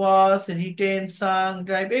 কমপ্লিট, ওয়াস, রিটেন, সাং,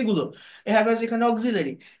 ড্রাইভ, এগুলো। হ্যাভ হ্যাজ এখানে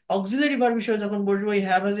অক্সিলারি। অক্সিলারি ভার্ব হিসেবে যখন বসবো, ওই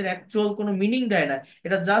হ্যাভ হ্যাজ এর অ্যাকচুয়াল কোনো মিনিং দেয় না,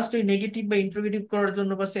 এটা জাস্ট ওই নেগেটিভ বা ইন্টারোগেটিভ করার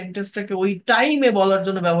জন্য বা সেন্টেন্সটাকে ওই টাইমে বলার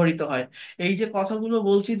জন্য ব্যবহৃত হয়। এই যে কথাগুলো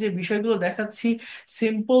বলছি, যে বিষয়গুলো দেখাচ্ছি,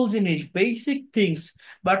 সিম্পল জিনিস, বেসিক থিংস,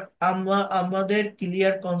 বাট আমাদের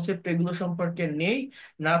ক্লিয়ার কনসেপ্ট এগুলো সম্পর্কে নেই।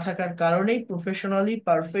 না থাকার কারণেই প্রফেশনালি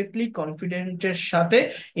পারফেক্টলি কনফিডেন্টের সাথে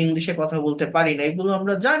ইংলিশে কথা বলতে পারি না। এগুলো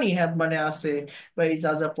আমরা জানি হ্যাভ মানে আছে, বা এই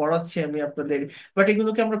যা যা পড়াচ্ছি আমি আপনাদের, বাট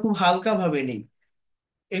এগুলোকে আমরা খুব হালকা ভাবে নিই,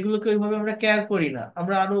 এগুলোকে ওইভাবে আমরা কেয়ার করি না,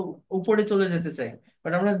 আমরা আরো উপরে চলে যেতে চাই।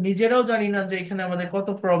 বাট আমরা নিজেরাও জানি না যে এখানে আমাদের কত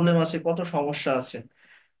প্রবলেম আছে, কত সমস্যা আছে।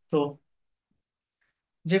 তো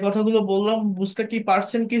যে কথাগুলো বললাম, বুঝতে কি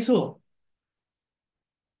পারছেন কিছু?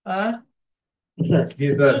 আহ জি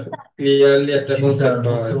স্যার, ক্লিয়ারলি একটা কনসেপ্ট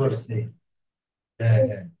পাওয়া যাচ্ছে। হ্যাঁ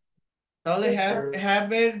হ্যাঁ। তাহলে হ্যাভ, হ্যাভ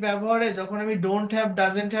এর ব্যবহারে যখন আমি ডোন্ট হ্যাভ,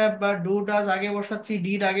 ডাজেন্ট হ্যাভ বা ডু ডাজ আগে বসাচ্ছি,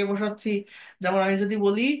 ডিড আগে বসাচ্ছি। যেমন আমি যদি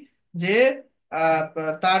বলি যে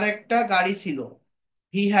তার একটা গাড়ি ছিল,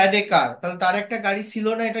 হি হ্যাড এ কার, তাহলে তার একটা গাড়ি ছিল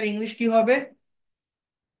না, এটার ইংলিশ কি হবে?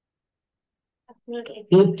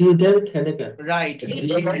 He didn't have a car. Right, he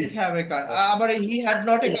didn't have a কার। আবার হি হ্যাড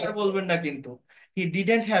নট এ কার বলবেন না কিন্তু, হি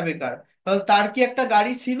ডিডন্ট হ্যাভ এ কার। তাহলে তার কি একটা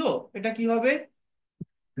গাড়ি ছিল, এটা কি হবে?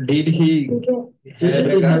 Did he have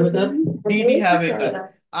a car? Did he have a কার।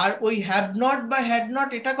 আর ওই হ্যাভ নট বা হ্যাড নট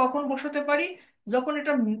এটা কখন বসাতে পারি? যখন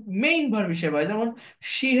এটা মেইন ভার্ব হিসেবে হয়। যেমন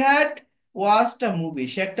she had watched a movie,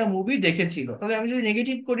 সে একটা মুভি দেখেছিল। তাহলে আমি যদি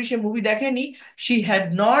নেগেটিভ করি, সে মুভি দেখেনি, she had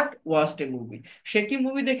not watched A movie. সে কি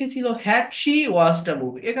মুভি দেখেছিল? Had she watched a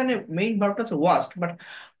movie. এখানে মেইন ভার্বটা হচ্ছে ওয়াচড, বাট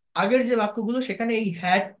আগের যে বাক্যগুলো সেখানে এই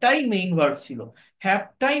হ্যাডটাই মেইন ভার্ব ছিল,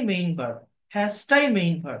 হ্যাভটাই মেইন ভার্ব, হ্যাজটাই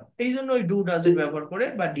মেইন ভার্ব। এই জন্য ওই ডু ডাজ এর ব্যবহার করে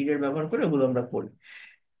বা ডিড এর ব্যবহার করে ওগুলো আমরা করি।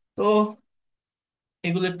 তো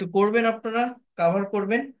এগুলো একটু করবেন আপনারা, কভার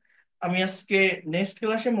করবেন। আমি আজকে নেক্সট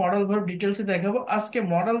ক্লাসে মডাল ভার্ব ডিটেলসে দেখাবো। আজকে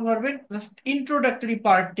মডাল ভার্বের জাস্ট ইন্ট্রোডাক্টরি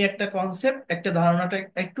পার্ট নিয়ে একটা কনসেপ্ট, একটা ধারণাটা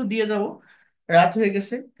একটু দিয়ে যাব। রাত হয়ে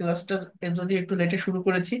গেছে, ক্লাসটা যদি একটু লেটে শুরু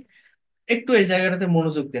করেছি, একটু এই জায়গাটাতে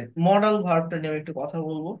মনোযোগ দেন। মডাল ভার্বটা নিয়ে আমি একটু কথা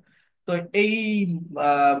বলবো। তো এই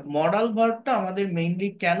মডাল ভার্বটা আমাদের মেইনলি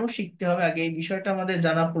কেন শিখতে হবে, আগে এই বিষয়টা আমাদের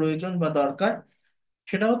জানা প্রয়োজন বা দরকার।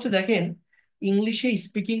 সেটা হচ্ছে, দেখেন, ইংলিশে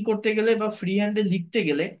স্পিকিং করতে গেলে বা ফ্রি হ্যান্ডে লিখতে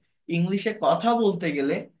গেলে, ইংলিশে কথা বলতে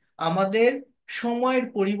গেলে আমাদের সময়ের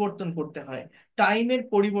পরিবর্তন করতে হয়, টাইমের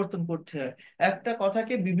পরিবর্তন করতে হয়। একটা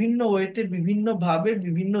কথাকে বিভিন্ন ওয়েতে, বিভিন্ন ভাবে,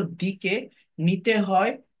 বিভিন্ন দিকে নিতে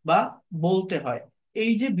হয় বা বলতে হয়।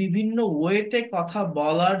 এই যে বিভিন্ন ওয়েতে কথা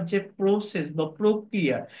বলার যে প্রসেস বা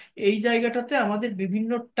প্রক্রিয়া, এই জায়গাটাতে আমাদের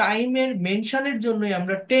বিভিন্ন টাইমের মেনশনের জন্যই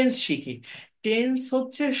আমরা টেন্স শিখি। টেন্স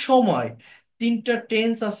হচ্ছে সময়। তিনটা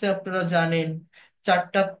টেন্স আছে আপনারা জানেন,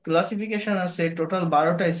 চারটা ক্লাসিফিকেশন আছে, টোটাল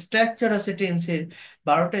 12টা স্ট্রাকচার আছে টেন্সের।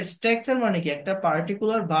 12টা স্ট্রাকচার মানে কি, একটা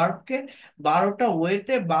পার্টিকুলার ভার্বকে 12টা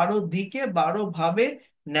ওয়েতে, 12 দিকে, 12 ভাবে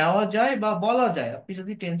নেওয়া যায় বা বলা যায়। আপনি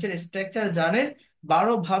যদি টেন্সের স্ট্রাকচার জানেন,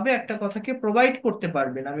 ভাবে একটা কথাকে প্রোভাইড করতে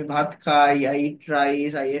পারবেন। আমি ভাত খাই, I eat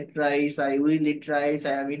rice, I ate rice, I will eat rice,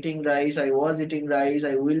 I am eating rice, I was eating rice,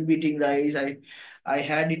 I will be eating rice, I I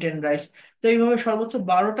had eaten rice. তো এইভাবে সর্বোচ্চ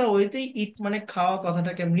 12টা ওয়েতেই ইট মানে খাওয়া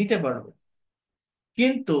কথাটাকে আমি নিতে পারবো।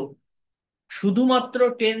 কিন্তু শুধুমাত্র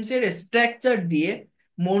টেন্সের স্ট্রাকচার দিয়ে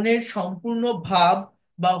মনের সম্পূর্ণ ভাব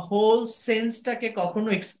বা হোল সেন্সটাকে কখনো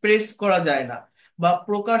এক্সপ্রেস করা যায় না বা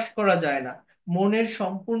প্রকাশ করা যায় না। মনের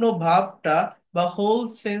সম্পূর্ণ ভাবটা বা হোল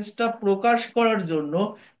সেন্সটা প্রকাশ করার জন্য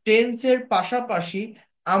টেন্সের পাশাপাশি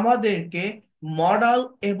আমাদেরকে মডাল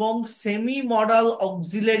এবং সেমি মডাল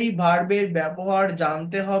অক্সিলারি ভার্বের ব্যবহার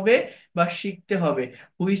জানতে হবে বা শিখতে হবে,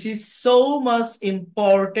 which is so much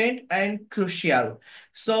important and crucial.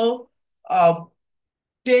 So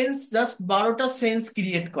tense just 12টা sense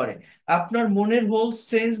create করে। আপনার মনের হোল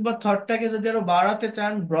সেন্স বা থটটাকে যদি আরো বাড়াতে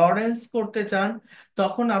চান, ব্রডেন্স করতে চান,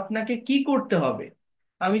 তখন আপনাকে কি করতে হবে?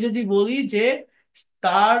 আমি যদি বলি যে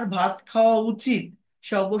তার ভাত খাওয়া উচিত,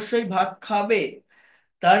 সে অবশ্যই ভাত খাবে,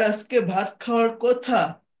 তার আজকে ভাত খাওয়ার কথা,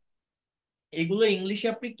 এগুলো ইংলিশে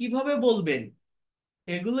আপনি কিভাবে বলবেন?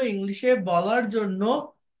 এগুলো ইংলিশে বলার জন্য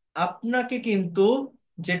আপনাকে কিন্তু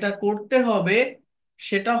যেটা করতে হবে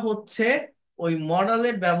সেটা হচ্ছে ওই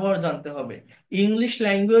মডালের ব্যবহার জানতে হবে। ইংলিশ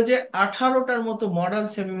ল্যাঙ্গুয়েজে 18টার মতো মডাল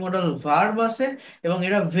সেমি মডাল ভার্ব আছে এবং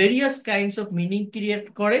এরা various kinds of meaning create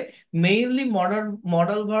করে। Mainly modal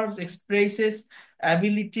modal verbs expresses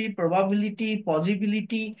ability, probability,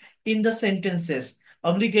 possibility in the sentences,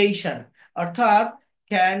 obligation, অর্থাৎ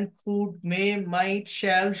can, could, May, mite,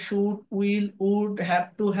 shall, should, will, would, have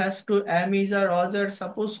to, has to, am, is, R, was, R,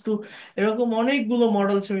 suppose two, এরকম অনেকগুলো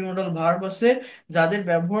model semi modal verb আছে যাদের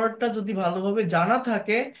ব্যবহারটা যদি ভালোভাবে জানা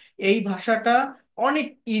থাকে, এই ভাষাটা অনেক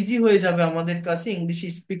ইজি হয়ে যাবে আমাদের কাছে, ইংলিশ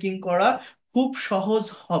স্পিকিং করা খুব সহজ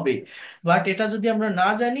হবে। বাট এটা যদি আমরা না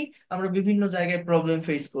জানি, আমরা বিভিন্ন জায়গায় প্রবলেম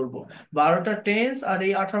ফেস করব। 12টা টেন্স আর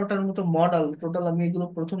এই 18টার মতো মডেল, টোটাল আমি এগুলো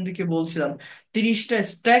প্রথম দিকে বলছিলাম 30টা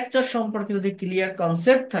স্ট্রাকচার সম্পর্কে যদি ক্লিয়ার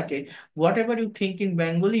কনসেপ্ট থাকে, what ever you think in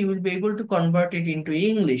Bengali you will be able to convert it into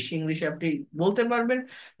English. ইংলিশে আপনি বলতে পারবেন,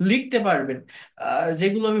 লিখতে পারবেন।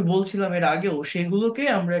 যেগুলো আমি বলছিলাম এর আগেও, সেগুলোকে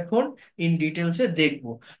আমরা এখন ইন ডিটেলসে দেখব।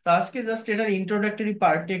 তো আজকে জাস্ট এটার ইন্ট্রোডাক্টরি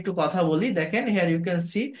পার্টে একটু কথা বলি। দেখেন, here you can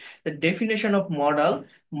see the definition of modal.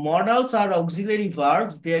 Modals are auxiliary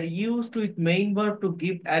verbs. They are used with main verb to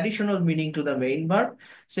give additional meaning to the main verb.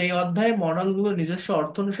 সেই অধ্যায়ে মডালগুলো নিজস্ব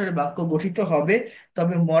অর্থ অনুসারে বাক্য গঠিত হবে।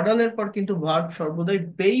 তবে মডালের পর কিন্তু ভার্ব সর্বদাই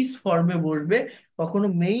বেস ফর্মে বসবে, কখনো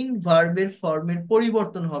মেইন ভার্বের ফর্মের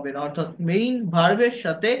পরিবর্তন হবে না। অর্থাৎ মেইন ভার্বের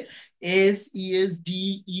সাথে S, ES, D,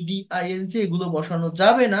 ED, ING এগুলো বসানো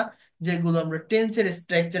যাবে না, যেগুলো আমরা টেন্সের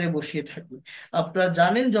স্ট্রাকচারে বসিয়ে থাকি। আপনারা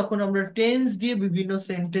জানেন, যখন আমরা টেন্স দিয়ে বিভিন্ন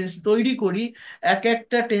সেন্টেন্স তৈরি করি, এক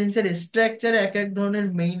একটা টেন্সের স্ট্রাকচারে এক এক ধরনের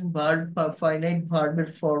মেইন ভার্ব বা ফাইনাইট ভার্বের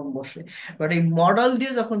ফর্ম বসে। বাট এই মডেল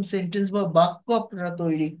দিয়ে যখন সেন্টেন্স বা বাক্য আপনারা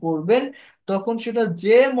তৈরি করবেন, তখন সেটা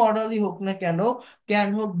যে মডেলই হোক না কেন, ক্যান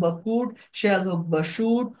হোক বা কুড, শ্যাল হোক বা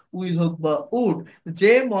শুড, উইল হোক বা উড,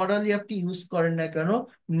 যে মডেলই আপনি ইউজ করেন না কেন,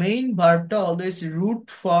 মেইন ভার্বটা অলওয়েজ রুট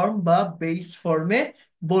ফর্ম বা বেস ফর্মে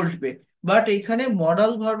বসবে। বাট এখানে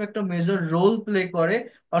মডাল ভার্ব একটা মেজর রোল প্লে করে।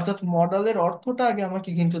 অর্থাৎ মডালের অর্থটা আগে আমাকে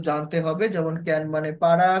কিন্তু জানতে হবে। যেমন ক্যান মানে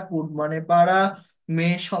পারা, কুড মানে পারা, মে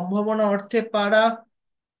সম্ভাবনা অর্থে পারা,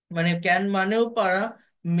 মানে ক্যান মানেও পারা,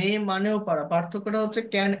 মে মানেও পারা। পার্থক্যটা হচ্ছে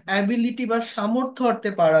ক্যান অ্যাবিলিটি বা সামর্থ্য অর্থে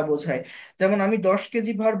পারা বোঝায়। যেমন আমি 10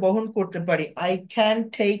 কেজি ভার বহন করতে পারি, I can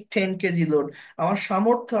take 10 KG load. আমার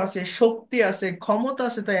সামর্থ্য আছে, শক্তি আছে, ক্ষমতা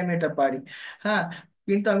আছে, তাই আমি এটা পারি। হ্যাঁ।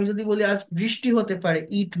 কিন্তু আমি যদি বলি আজ বৃষ্টি হতে পারে,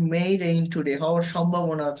 ইট মে রেইন টুডে, হওয়ার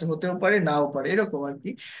সম্ভাবনা আছে, হতেও পারে নাও পারে, এরকম আর কি।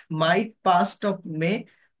 মাইট পাস্ট অফ মে।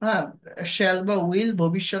 হ্যাঁ। শ্যাল বা উইল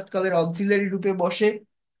ভবিষ্যৎকালের অক্সিলারি রূপে বসে।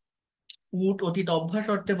 উড অতীত অভ্যাস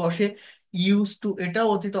অর্থে বসে। ইউজ টু এটাও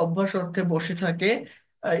অতীত অভ্যাস অর্থে বসে থাকে।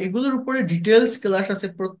 এগুলোর উপরে ডিটেলস ক্লাস আছে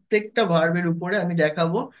প্রত্যেকটা ভার্বের উপরে, আমি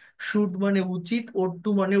দেখাবো। শুড মানে উচিত, ওট টু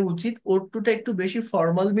মানে উচিত। ওট টুটা একটু বেশি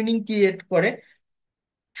ফর্মাল মিনিং ক্রিয়েট করে,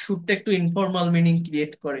 শুটটা একটু ইনফর্মাল মিনিং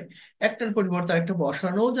ক্রিয়েট করে। একটার পরিবর্তে একটা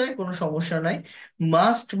বসানোও যায়, কোনো সমস্যা নাই।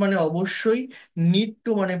 মাস্ট মানে অবশ্যই, নিড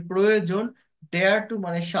টু মানে প্রয়োজন, ডেয়ার টু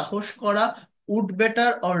মানে সাহস করা, উড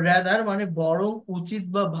বেটার অর রাদার মানে বরং, উচিত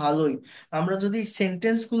বা ভালোই। আমরা যদি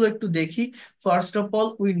সেন্টেন্স গুলো একটু দেখি, first of all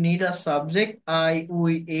we need a subject, I,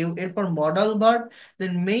 we, you, এরপর মডাল ভার্ব,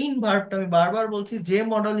 দেন মেইন ভার্বটা আমি বারবার বলছি যে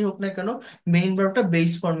মডালই হোক না কেন, মেইন ভার্বটা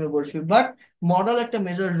বেস ফর্মে বসবে। বাট মডেল একটা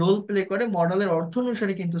মেজর রোল প্লে করে, মডেলের অর্থ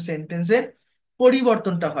অনুসারে কিন্তু সেন্টেন্সের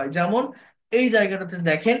পরিবর্তনটা হয়। যেমন এই জায়গাটাতে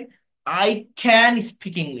দেখেন, আই ক্যান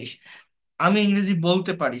স্পিক ইংলিশ, আমি ইংরেজি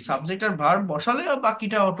বলতে পারি, সাবজেক্ট আর ভার্ব বসালে আর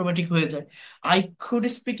বাকিটা অটোমেটিক হয়ে যায়। আই কুড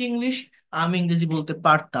স্পিক ইংলিশ, আমি ইংরেজি বলতে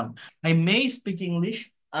পারতাম। আই মে স্পিক ইংলিশ,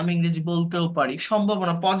 আমি ইংরেজি বলতেও পারি,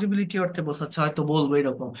 সম্ভাবনা পসিবিলিটি অর্থে বোঝাচ্ছে, হয়তো বলবো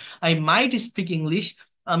এরকম। আই মাইট স্পিক ইংলিশ,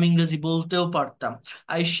 আমি ইংরেজি বলতেও পারতাম।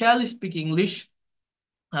 আই শ্যাল স্পিক ইংলিশ,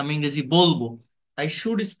 আমি ইংরেজি বলবো। আই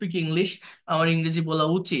শুড স্পিক ইংলিশ, আমার ইংরেজি বলা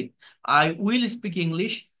উচিত। আই উইল স্পিক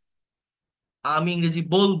ইংলিশ, আমি ইংরেজি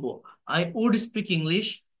বলবো। আই উড স্পিক ইংলিশ,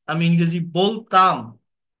 আমি ইংরেজি বলতাম।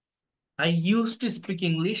 I use to speak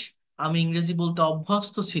English, আমি ইংরেজি বলতে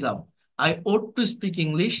অভ্যস্ত ছিলাম। I oat to speak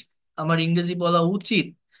English, আমার ইংরেজি বলা উচিত।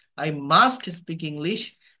 আই মাস্ট স্পিক ইংলিশ,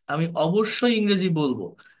 আমি অবশ্যই ইংরেজি বলবো।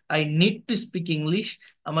 I need to speak English,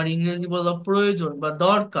 আমার ইংরেজি বলা প্রয়োজন বা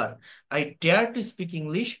দরকার। I dare to speak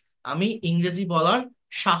English, আমি ইংরেজি বলার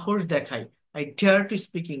সাহস দেখাই। I dare to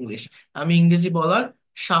speak English, আমি ইংরেজি বলার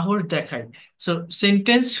সাহস দেখাই। সো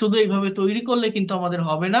সেন্টেন্স শুধু এইভাবে তৈরি করলে কিন্তু আমাদের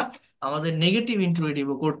হবে না, আমাদের নেগেটিভ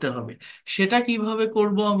ইন্টারোগেটিভও করতে হবে। সেটা কিভাবে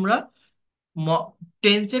করব আমরা?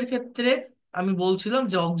 টেন্সের ক্ষেত্রে আমি বলছিলাম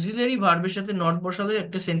যে অক্সিলারি ভার্বের সাথে নট বসালে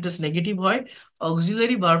একটা সেন্টেন্স নেগেটিভ হয়,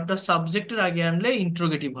 অক্সিলারি ভার্বটা সাবজেক্টের আগে আনলে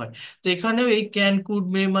ইন্ট্রোগেটিভ হয়। তো এখানেও এই ক্যান, কুড,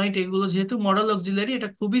 মে, মাইট এগুলো যেহেতু মডাল অক্সিলারি, এটা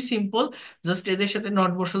খুবই সিম্পল। জাস্ট এদের সাথে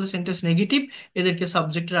নট বসালে সেন্টেন্স নেগেটিভ, এদেরকে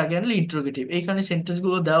সাবজেক্টের আগে আনলে ইন্ট্রোগেটিভ। এইখানে সেন্টেন্স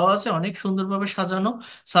গুলো দেওয়া আছে অনেক সুন্দরভাবে সাজানো,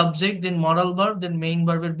 সাবজেক্ট, দেন মডাল ভার্ব, দেন মেইন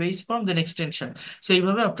ভার্বের base form, then extension. So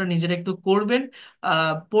এইভাবে আপনারা নিজেরা একটু করবেন,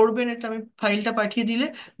 পড়বেন। এটা আমি ফাইলটা পাঠিয়ে দিলে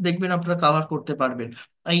দেখবেন আপনারা কাভার করতে পারবেন।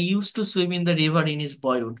 I use to swim in the river in is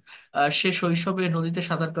boyhood, সে শৈশবে নদীতে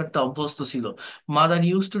সাঁতার কাটতে অভ্যস্ত ছিল। Mother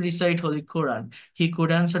use to recite Holi Quran, he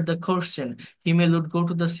could answer the question, he May would go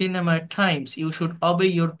to the cinema at times, you should অবে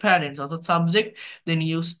your parents. অর্থাৎ subject, then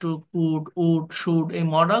use to, could, would, should, এই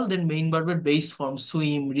modal, then main ভার্বের base form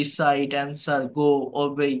swim, recite, answer, go,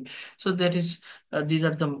 ওবে। So that is, these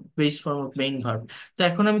are the base form of main verb. তো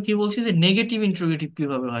এখন আমি কি বলছি যে negative interrogative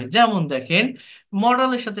কিভাবে হয়, যেমন দেখেন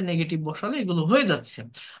মডালের সাথে নেগেটিভ বসালে এগুলো হয়ে যাচ্ছে।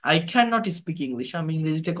 I can not speak English, আমি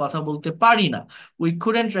ইংরেজিতে কথা বলতে পারি না। We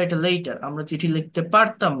couldn't write a letter, আমরা চিঠি লিখতে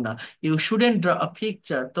পারতাম না। You shouldn't draw a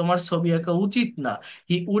picture, তোমার ছবি আঁকা উচিত না।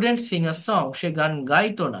 হি উডেন্ট সিং আ সং, সে গান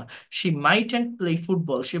গাইতো না। She মাইটেন্ট play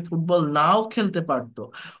football, say football নাও খেলতে পারতো।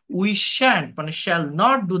 উই শ্যান্ট মানে shall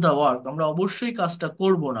not do the work, আমরা অবশ্যই কাজটা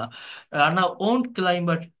করব না। Rana won't climb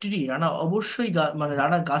a tree, Rana অবশ্যই মানে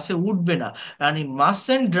রানা গাছে উঠবে না। রানী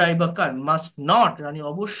মাস্টন্ট drive a car, must not, রানী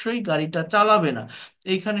অবশ্যই গাড়িটা চালাবে না।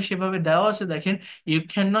 এইখানে সেভাবে দেওয়া আছে দেখেন। You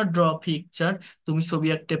can not draw picture, তুমি ছবি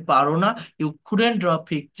আঁকতে পারো না। ইউ কুডেন্ট ড্র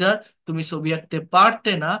পিকচার, তুমি ছবি আঁকতে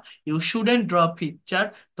পারতে না। ইউ শুডেন্ট ড্র পিকচার,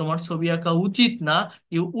 তোমার ছবি আঁকা উচিত না।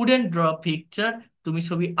 ইউ উডেন্ট ড্র পিকচার, তুমি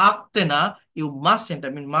ছবি আঁকতে না। You মাস্টন্ট,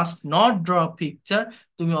 I mean must not draw picture,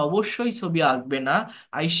 তুমি অবশ্যই ছবি আঁকবে না।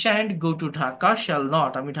 I shan't go to Dhaka, shall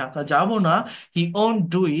not, আমি ঢাকা যাব না। হি ওন্ট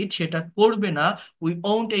ডু ইট, সেটা করবে না। We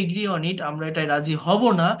won't agri on it, আমরা এটাই রাজি হব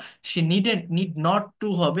না। সে নিডেন্ট, নিড নট টু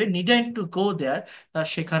হবে, নিডেন্ট টু গো দেয়ার, তার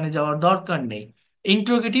সেখানে যাওয়ার দরকার নেই।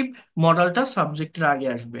 ইন্ট্রোগেটিভ মডালটা সাবজেক্টের আগে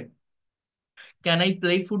আসবে। ক্যান আই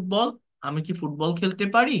প্লে ফুটবল, আমি কি ফুটবল খেলতে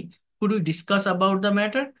পারি? Could we discuss about the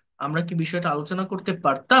matter, আমরা কি বিষয়টা আলোচনা করতে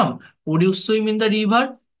পারতাম? Would you swim in the river,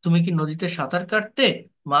 তুমি কি নদীতে সাঁতার কাটতে?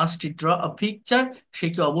 মাস্ট ড্র আ পিকচার, সে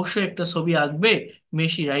কি অবশ্যই একটা ছবি আঁকবে?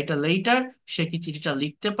 মেশি রাইট আ লেটার, সে কি চিঠিটা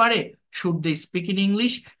লিখতে পারে? Should they speak in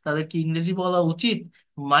English, তাদের কি ইংরেজি বলা উচিত?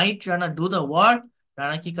 মাইট Rana do the work,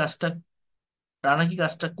 Rana কি কাজটা রানা কি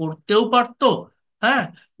কাজটা করতেও পারতো? হ্যাঁ।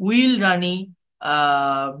 Will Rani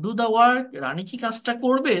do the work, রানী কি কাজটা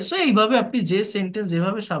করবে? সো এইভাবে আপনি যে সেন্টেন্স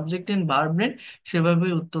যেভাবে সাবজেক্ট এন্ড ভার্ব নেন সেভাবে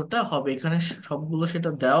উত্তরটা হবে। এখানে সবগুলো সেটা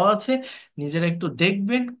দেওয়া আছে, নিজেরা একটু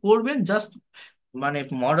দেখবেন, করবেন। জাস্ট মানে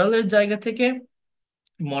মডেলের জায়গা থেকে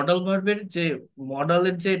মডাল ভার্বের যে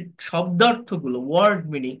মডালের যে শব্দার্থগুলো, ওয়ার্ড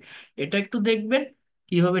মিনিং, এটা একটু দেখবেন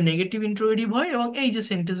কিভাবে নেগেটিভ ইন্ট্রোগেটিভ হয়, এবং এই যে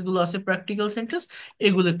সেন্টেন্স গুলো আছে প্র্যাকটিক্যাল সেন্টেন্স,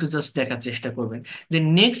 এগুলো একটু জাস্ট দেখার চেষ্টা করবেন। যে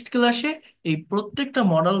নেক্সট ক্লাসে এই প্রত্যেকটা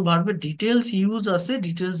মডাল ভার্বের ডিটেলস ইউজ আছে,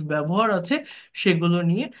 ডিটেলস ব্যবহার আছে, সেগুলো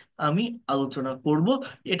নিয়ে আমি আলোচনা করব।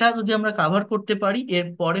 এটা যদি আমরা কাভার করতে পারি,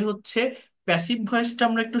 এরপরে হচ্ছে প্যাসিভ ভয়েসটা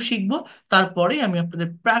আমরা একটু শিখবো। তারপরে আমি আপনাদের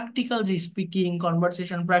প্র্যাকটিক্যাল যে স্পিকিং,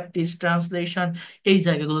 কনভারসেশন প্র্যাকটিস, ট্রান্সলেশন, এই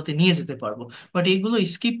জায়গাগুলোতে নিয়ে যেতে পারবো। বাট এইগুলো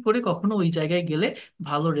স্কিপ করে কখনো ওই জায়গায় গেলে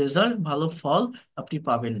ভালো রেজাল্ট, ভালো ফল আপনি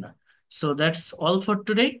পাবেন না। So that's all for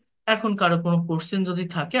today. এখন কারো কোনো কোশ্চেন যদি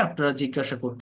থাকে আপনারা জিজ্ঞাসা করতে